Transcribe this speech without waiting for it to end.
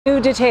New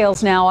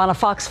details now on a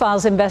Fox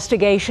Files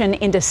investigation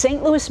into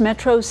St. Louis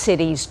Metro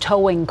City's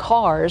towing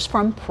cars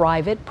from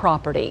private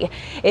property.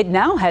 It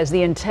now has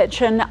the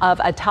attention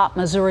of a top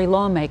Missouri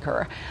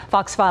lawmaker.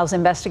 Fox Files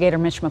investigator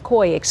Mitch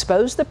McCoy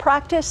exposed the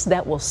practice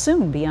that will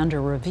soon be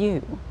under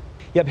review.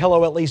 Yep,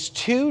 hello. At least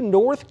 2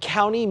 North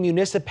County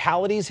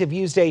municipalities have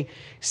used a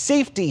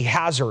safety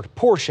hazard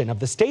portion of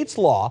the state's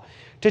law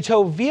to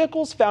tow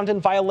vehicles found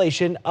in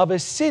violation of a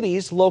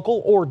city's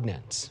local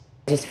ordinance.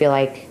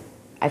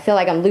 I feel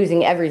like I'm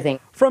losing everything.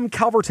 From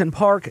Calverton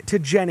Park to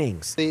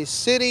Jennings. The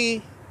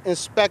city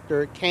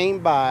inspector came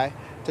by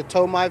to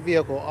tow my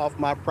vehicle off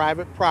my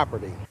private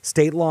property.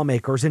 State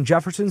lawmakers in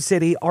Jefferson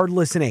City are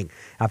listening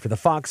after the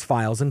Fox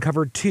Files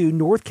uncovered 2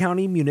 North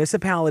County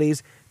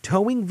municipalities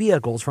towing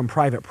vehicles from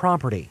private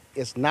property.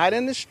 It's not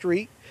in the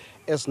street.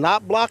 It's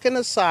not blocking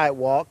the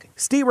sidewalk.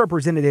 State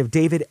Representative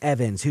David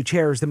Evans, who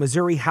chairs the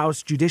Missouri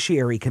House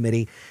Judiciary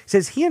Committee,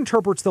 says he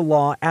interprets the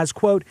law as,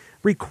 quote,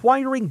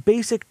 requiring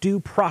basic due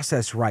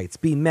process rights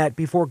be met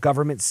before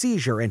government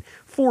seizure and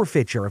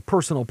forfeiture of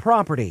personal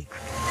property.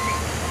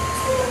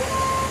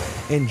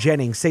 In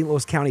Jennings, St.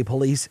 Louis County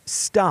Police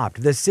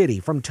stopped the city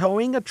from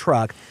towing a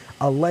truck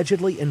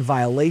allegedly in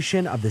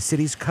violation of the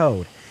city's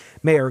code.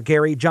 Mayor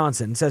Gary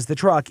Johnson says the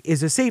truck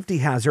is a safety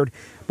hazard,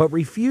 but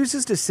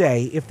refuses to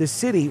say if the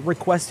city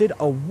requested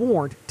a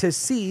warrant to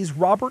seize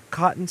Robert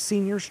Cotton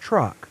Sr.'s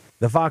truck.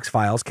 The Fox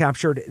Files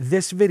captured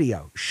this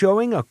video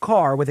showing a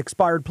car with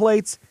expired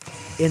plates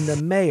in the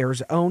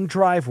mayor's own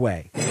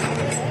driveway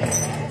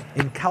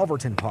in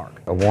Calverton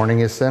Park. A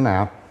warning is sent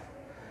out,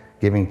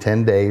 giving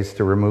 10 days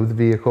to remove the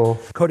vehicle.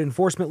 Code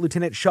Enforcement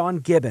Lieutenant Sean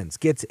Gibbons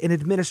gets an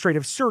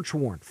administrative search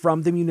warrant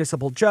from the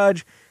municipal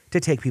judge to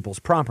take people's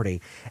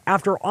property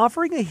after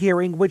offering a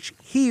hearing which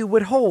he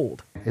would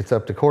hold. It's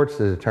up to courts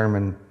to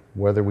determine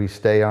whether we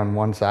stay on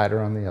one side or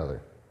on the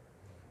other.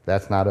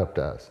 That's not up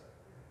to us.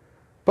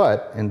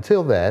 But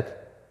until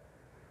that,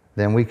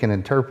 then we can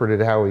interpret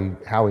it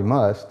how we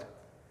must,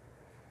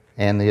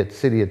 and the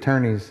city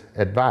attorney's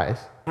advice.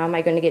 How am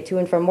I going to get to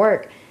and from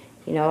work?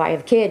 You know, I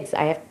have kids.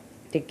 I have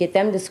to get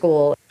them to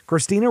school.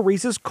 Christina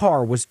Reese's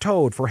car was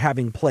towed for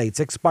having plates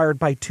expired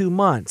by 2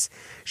 months.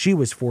 She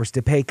was forced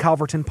to pay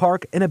Calverton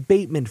Park an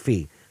abatement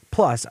fee,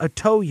 plus a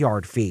tow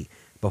yard fee,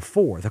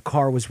 before the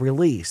car was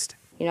released.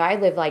 You know, I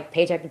live like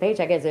paycheck to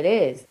paycheck as it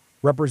is.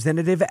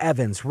 Representative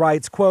Evans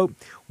writes, quote,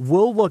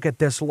 we'll look at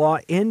this law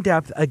in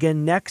depth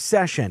again next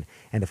session,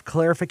 and if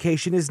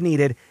clarification is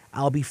needed,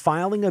 I'll be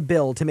filing a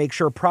bill to make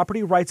sure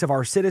property rights of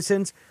our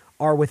citizens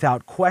are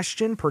without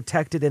question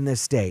protected in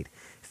this state.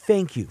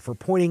 Thank you for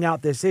pointing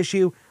out this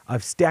issue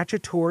of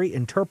statutory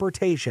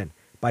interpretation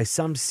by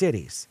some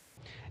cities.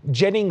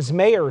 Jennings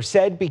mayor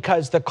said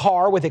because the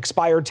car with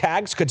expired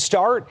tags could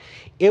start,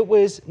 it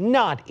was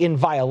not in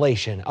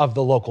violation of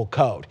the local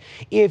code.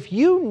 If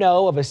you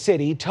know of a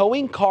city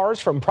towing cars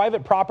from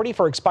private property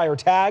for expired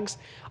tags,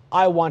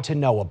 I want to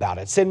know about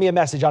it. Send me a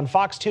message on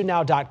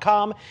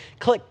fox2now.com.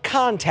 Click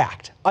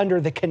Contact under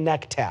the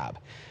Connect tab.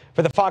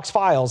 For the Fox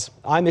Files,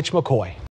 I'm Mitch McCoy.